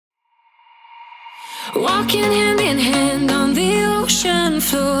Walking hand in hand on the ocean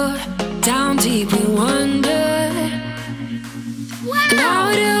floor, down deep we wander.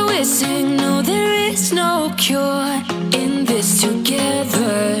 Louder we sing, no there is no cure in this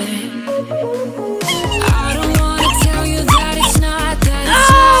together. I don't wanna tell you that it's not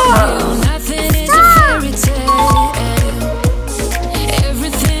real. Nothing is a fairy tale.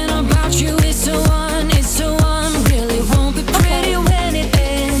 Everything about you is so really won't be pretty when it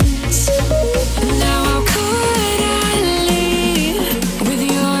ends. Now how could I leave with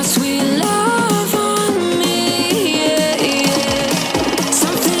your sweet love on me? Yeah, yeah.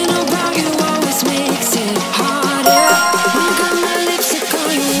 Something about you always makes it harder. When you got my lipstick on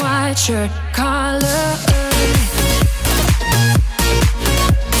your white shirt collar.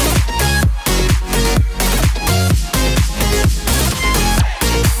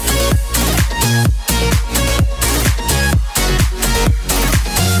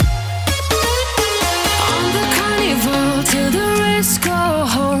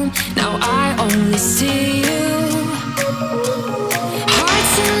 See you.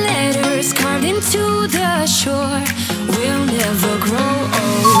 Hearts and letters carved into the shore. We'll never grow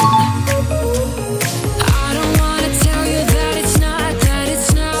old. I don't wanna tell you that it's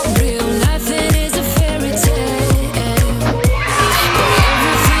not real. Nothing is a fairy tale. But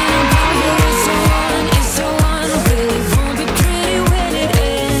everything about you is so unreal. It won't be pretty when it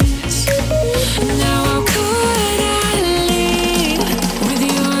ends. Now how could I leave with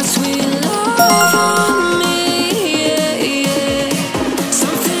your sweet love on me? Yeah, yeah.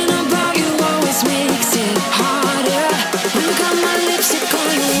 Something about you always makes it harder. When you got my lipstick on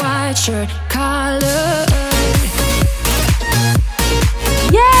your white shirt collar.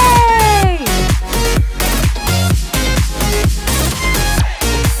 Yay!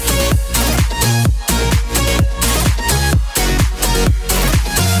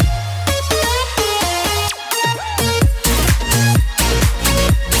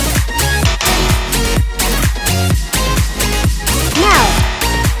 Now,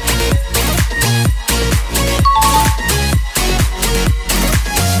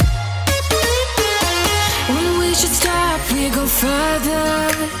 When we should stop, we go further.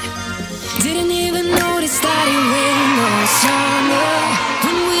 Didn't even notice that it rained all summer.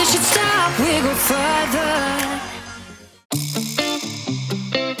 When we should stop, we go further.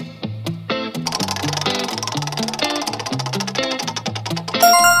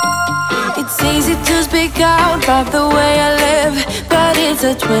 it's easy to speak out about the way I live, but it's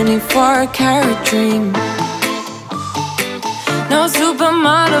a 24-karat dream. No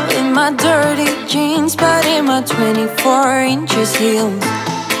supermodel in my dirty jeans, but in my 24 inches heels.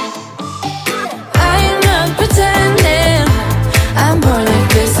 I am not pretending, I'm born like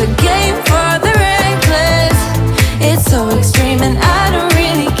this, a game for the reckless. It's so extreme and I don't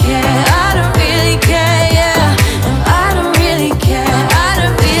really care. I don't really care, yeah. No, I don't really care. I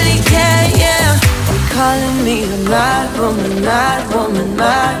don't really care, yeah. They're calling me a mad woman, mad woman,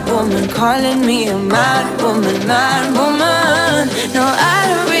 mad woman. Calling me a mad woman, mad woman. No, I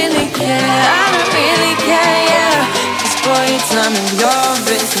don't really care. I don't really care, yeah. 'Cause boy, it's none of your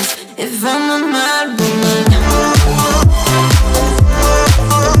business if I'm a mad woman.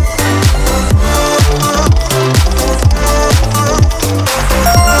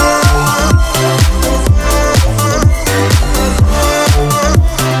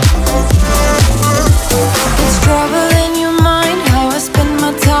 It's trouble in your mind how I spend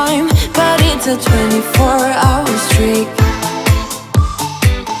my time, but it's a 24-hour streak.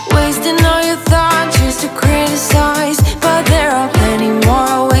 Wasting all your thoughts just to criticize, but there are plenty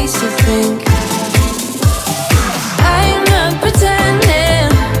more ways to think. I am not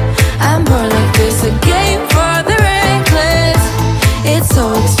pretending, I'm born like this, a game for the reckless. It's so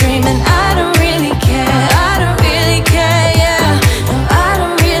extreme and I don't really care. I don't really care, yeah. No, I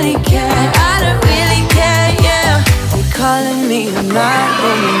don't really care. I don't really care, yeah. They're calling me a mad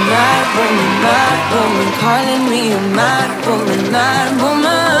woman, mad woman, mad woman. Calling me a mad woman, mad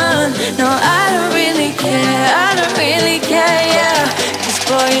woman. No, I don't really care. I don't really care, yeah. 'Cause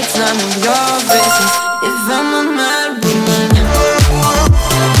boy, it's none of your business if I'm a mad woman.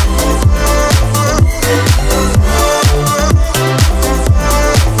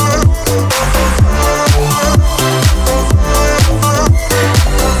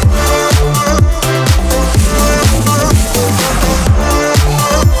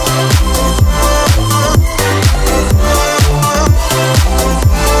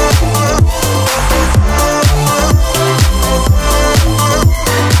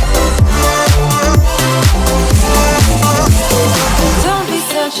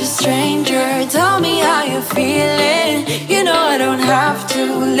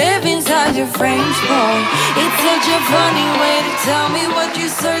 your frames, boy. It's such a funny way to tell me what you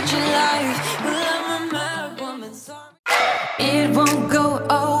search in life. Well, I'm a mad woman, sorry. It won't go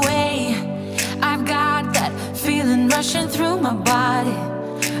away. I've got that feeling rushing through my body.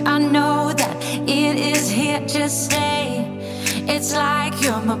 I know that it is here to stay. It's like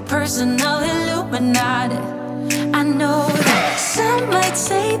you're my personal Illuminati. I know that some might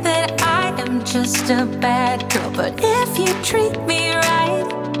say that I am just a bad girl, but if you treat me right,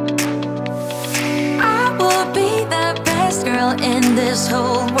 I will be the best girl in this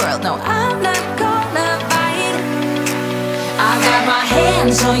whole world. No, I'm not gonna bite. I got my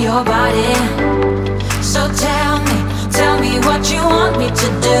hands on your body, so tell me what you want me to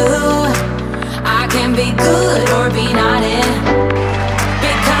do. I can be good or be naughty,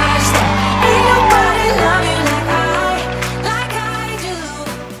 because there ain't nobody love you like I do.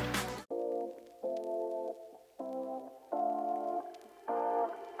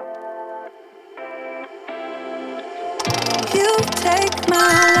 You take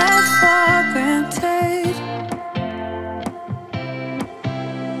my life for granted.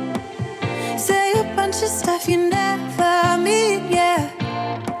 Say a bunch of stuff you never mean, yeah.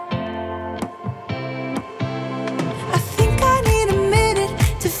 I think I need a minute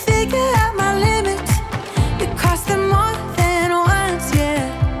to figure out my limits. You cross them more than once, yeah.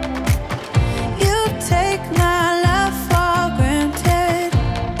 You take my love for granted.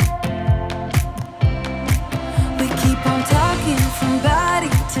 We keep on talking from body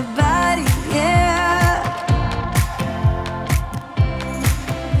to body, yeah.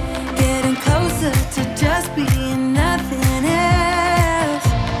 Getting closer to just being nothing else.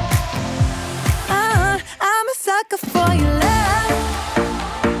 I'm a sucker for your love,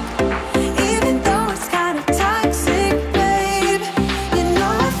 even though it's kind of toxic, babe. You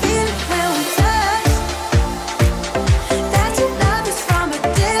know I feel it when we touch, that your love is from a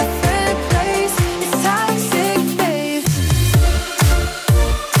different place. It's toxic, babe.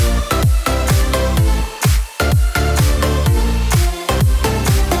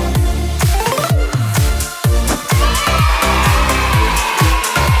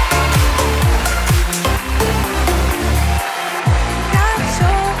 Not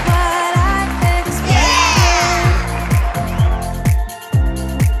sure what I expected.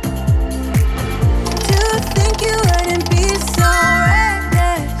 To think you wouldn't be so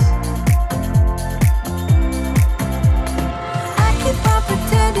reckless. I keep on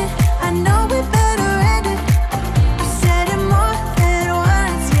pretending I know we better end it. I said it more than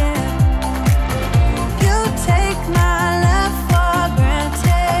once, yeah. You take my love for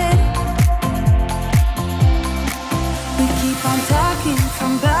granted. We keep on talking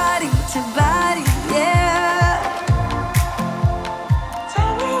from body to body, yeah.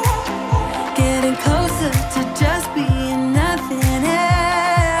 Getting closer to just being nothing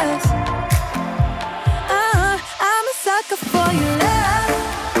else. I'm a sucker for your love,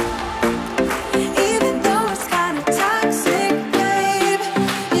 even though it's kind of toxic, babe.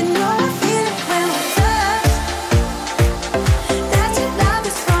 You know I feel it when we touch, that your love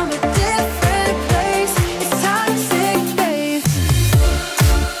is from a different place. It's toxic, babe.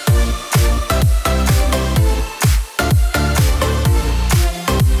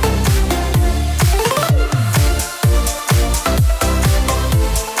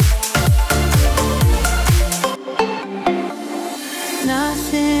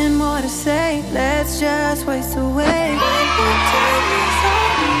 Nothing more to say, let's just waste away. Time is all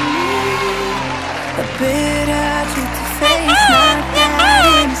we need. A bitter truth to face, not that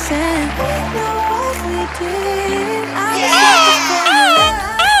innocent. We know what we did. I'm a sucker for your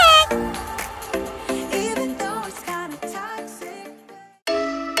love, even though it's kind of toxic.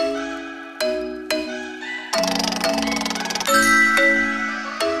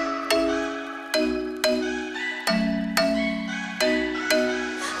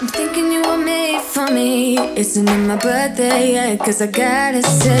 I'm thinking you were made for me. Isn't it my birthday yet? Cause I gotta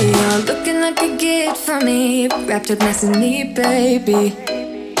say, you're looking like a gift for me, wrapped up nice and neat, baby.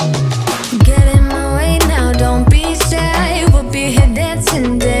 Get in my way now, don't be shy. We'll be here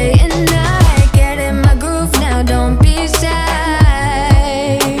dancing day and night. Get in my groove now, don't be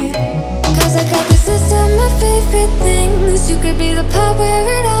shy. Cause I got this list of my favorite things. You could be the part where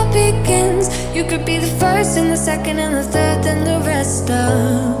it all begins. You could be the first and the second and the third and the rest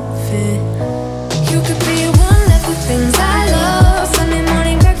of it. You could be one of the things I love. Sunday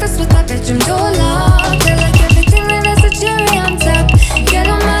morning breakfast with my bedroom door locked. I like everything that has a cherry on top. Get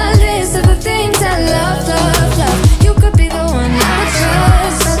on my list of the things I love, love, love. You could be the one I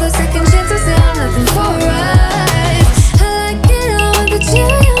trust. All the second chances, they are nothing for us. I like it all with the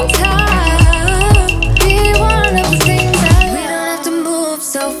cherry on top. Be one of the things I love. We don't have to move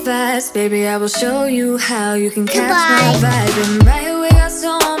so fast, baby, I will show you how you can catch my vibe. And right here we got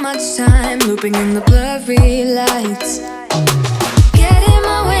so much time, looping in the blurry lights. Get in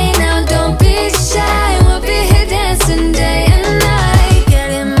my way now, don't be shy. We'll be here dancing day and night.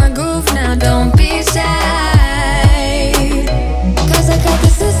 Get in my groove now, don't be shy. Cause I got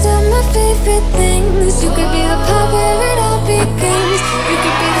this list of my favorite things. You could be the part where it all begins. You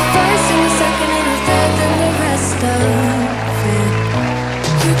could be the first and the second and the third and the rest of it.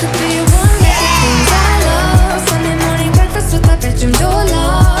 You could be one of the things I love. Sunday morning breakfast with my bedroom door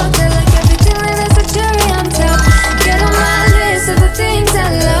locked. I like everything and there's a cherry on top. Get on my list of the things I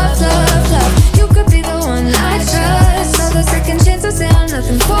love, love, love. You could be the one I trust. All the second chances, they are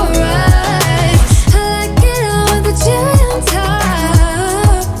nothing for us. I like it all with the cherry on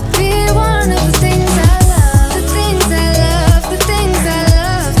top. Be one of the things I love. The things I love, the things I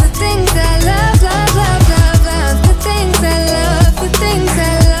love, the things I love, love, love, love, love. The things I love, the things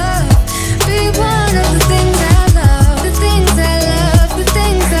I love. Be one of the things I love. The things I love, the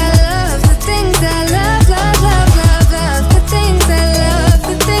things I love, the things I love, love, love, love, love. The things I love,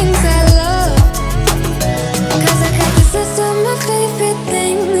 the things I love. Cause I got this list of my favorite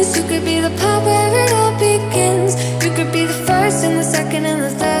things. You could be the part where it all begins. You could be the first and the second and the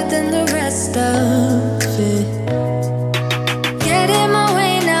third and the rest of it. Get in my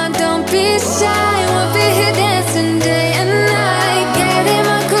way now, don't be shy. We'll be here dancing day and night. Get in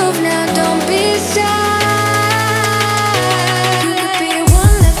my groove now, don't be shy. You could be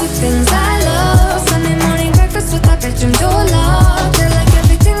one of the things I love. Sunday morning breakfast with my bedroom door locked. I like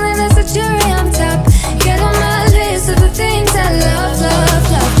everything and there's a cherry on top. Get on my list of the things I love,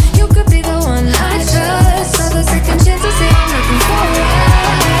 love, love. You could be the one I trust. All the second chances, they are nothing for us.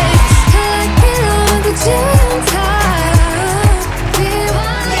 I like it all with the cherry on top. Be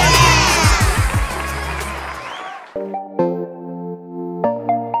one.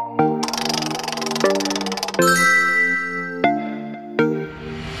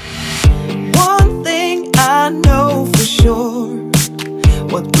 One thing I know for sure,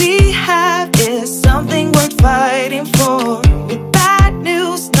 what we have is something worth fighting for. With bad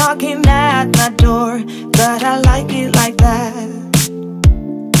news knocking at my door, but I like it like that.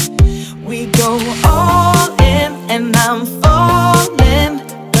 We go all in and I'm falling,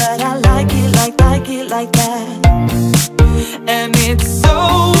 but I like it like that. And it's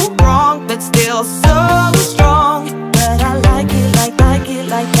so wrong, but still so strong, but I like it like that.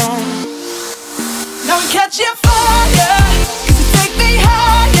 Now I'm catching fire, 'cause you take me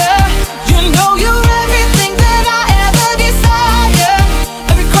higher. You know you're everything that I ever desire.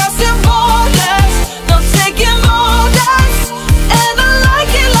 Every crossing borders, no taking orders, and I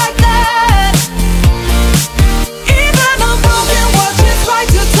like it like that. Even on broken watches, right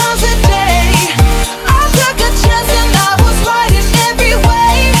 2 times a day. I took a chance and I was right in every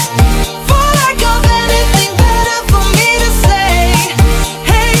way. For lack of anything better for me to say,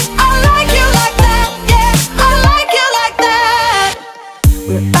 hey, I like you like that, yeah, I like you like that.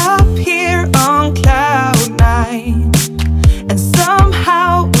 We're up here on cloud 9, and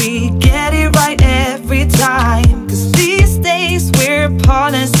somehow we get it right every time. 'Cause these days we're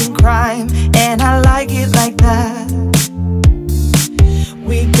partners in crime, and I like it like that.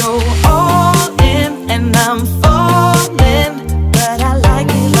 We go all in and I'm falling, but I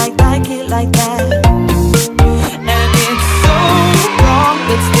like it like that. And it's so wrong,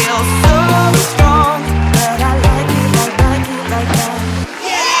 but still so strong, but I like it like that.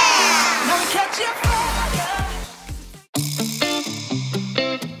 Yeah! Now we catch your fire.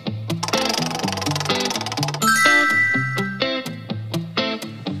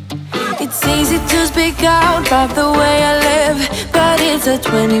 It's easy to speak out about the way I live, but it's a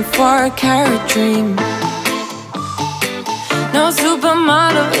 24-karat dream. No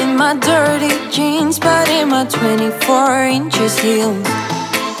supermodel in my dirty jeans, but in my 24 inches heels.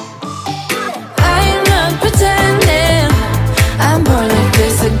 I'm not pretending, I'm born like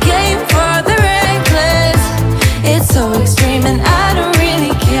this, a game for the reckless. It's so extreme and I don't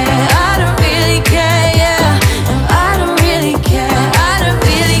really care, I don't really care, yeah. No, I don't really care, I don't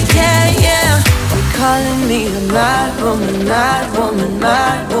really care, yeah. They're calling me a mad woman, mad woman,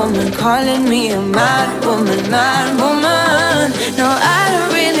 mad woman. Calling me a mad woman, mad woman. No, I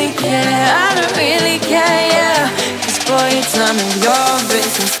don't really care, I don't really care, yeah. 'Cause boy, it's none of your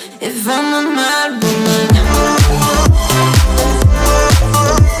business if I'm a mad woman.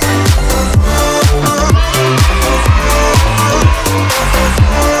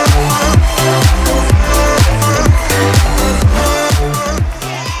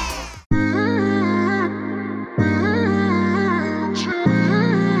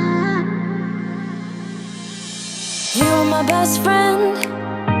 You're my best friend,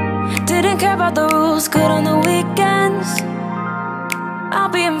 care about the rules, good on the weekends. I'll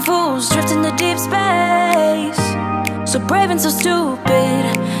be in fools, drifting to deep space. So brave and so stupid,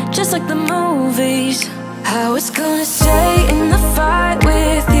 just like the movies. I was gonna stay in the fight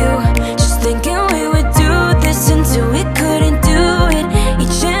with you, just thinking we would do this until we couldn't do it.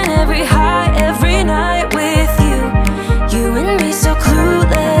 Each and every high, every night with you, you and me so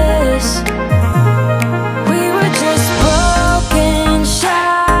clueless. We were just broken,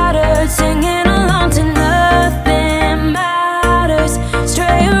 shattered, singing along to nothing matters.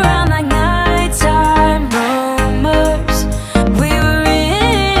 Stray around like nighttime rumors. We were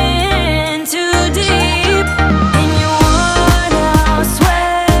in too deep. In your worn-out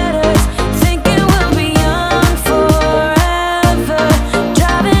sweaters, thinking we'll be young forever.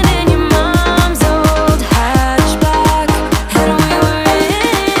 Driving in your mom's old hatchback, and we were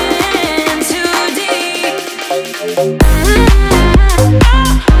in too deep.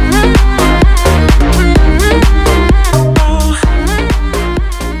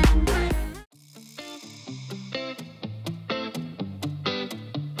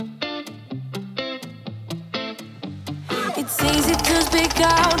 It's easy to speak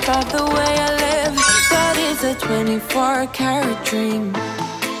out about the way I live, but it's a 24-karat dream.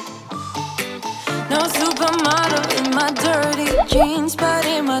 No supermodel in my dirty jeans, but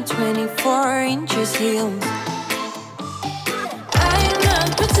in my 24 inches heels. I'm not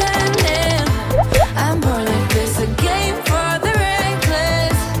pretending, I'm born like this, a game for the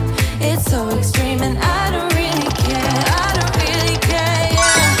reckless. It's so extreme and I don't really care, I don't really care,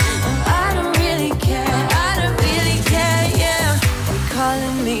 yeah. I don't really care, I don't really care, yeah. They're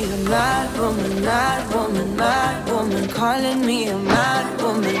calling me a mad woman, mad woman, mad woman. Calling me a mad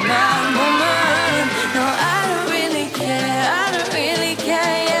woman, mad woman. No, I don't really care, I don't really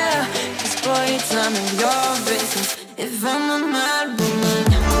care, yeah. 'Cause boy, it's none of your business if I'm a mad woman.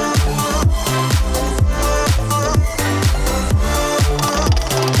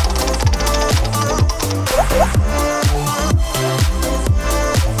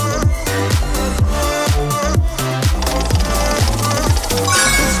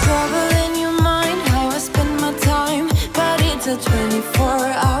 It's trouble in your mind, how I spend my time, but it's a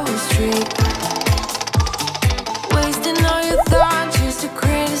 24-hour streak. Wasting all your thoughts just to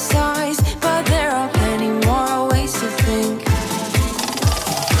criticize, but there are plenty more ways to think.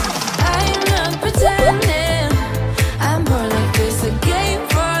 I'm not pretending, I'm born like this, a game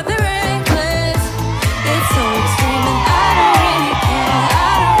for the reckless. It's so extreme and I don't really care,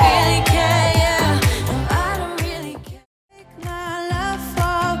 I don't really care, yeah. No, I don't really care. Take my love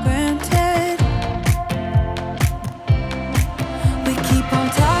for granted. We keep on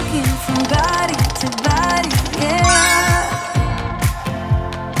talking from body to body, yeah.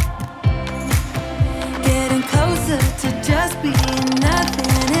 Getting closer to just being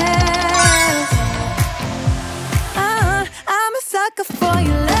nothing else. I'm a sucker for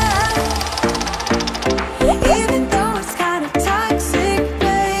your love, even though it's kind of toxic,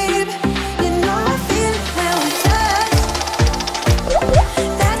 babe. You know I feel it when we touch,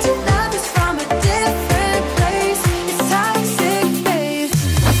 that your love is from a different place. It's toxic, babe.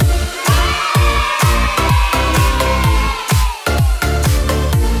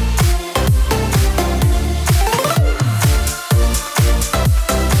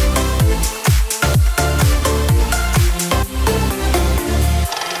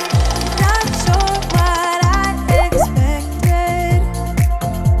 Not sure what I expected,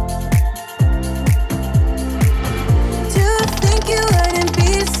 to think you wouldn't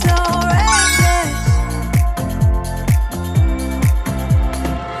be so reckless.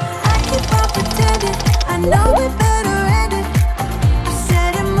 I keep on pretending, I know we better end it. I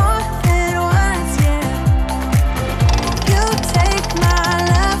said it more than once, yeah. You take my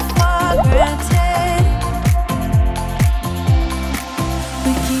love for granted.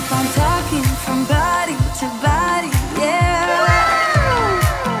 We keep on talking from body to body, yeah.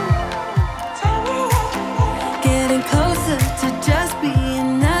 Getting closer to just being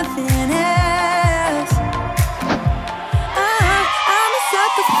nothing else. I'm a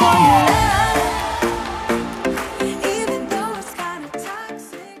sucker for your love, even though it's kind of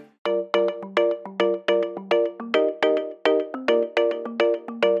toxic.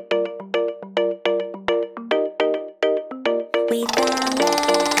 We found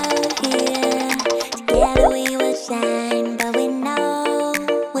love here, together we will shine, but we know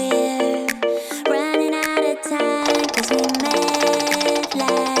we're running out of time, 'cause we met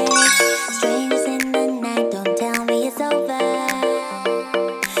like strangers in the night. Don't tell me it's over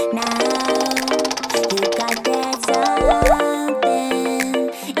now. You got that something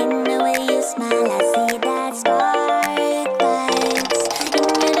in the way you smile. I see that spark lights in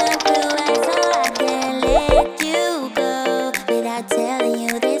your blue eyes.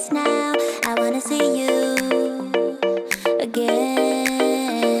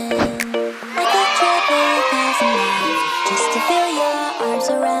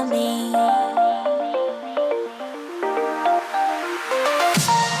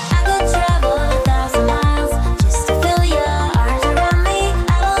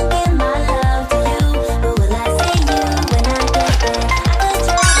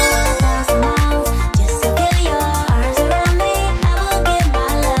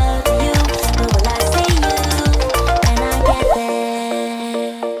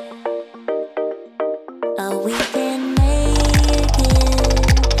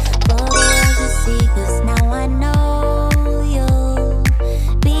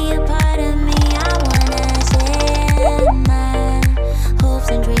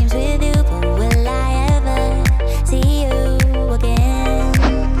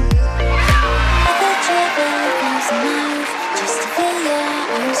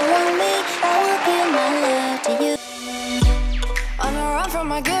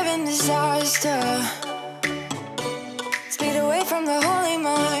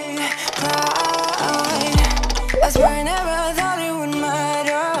 'cause we're never the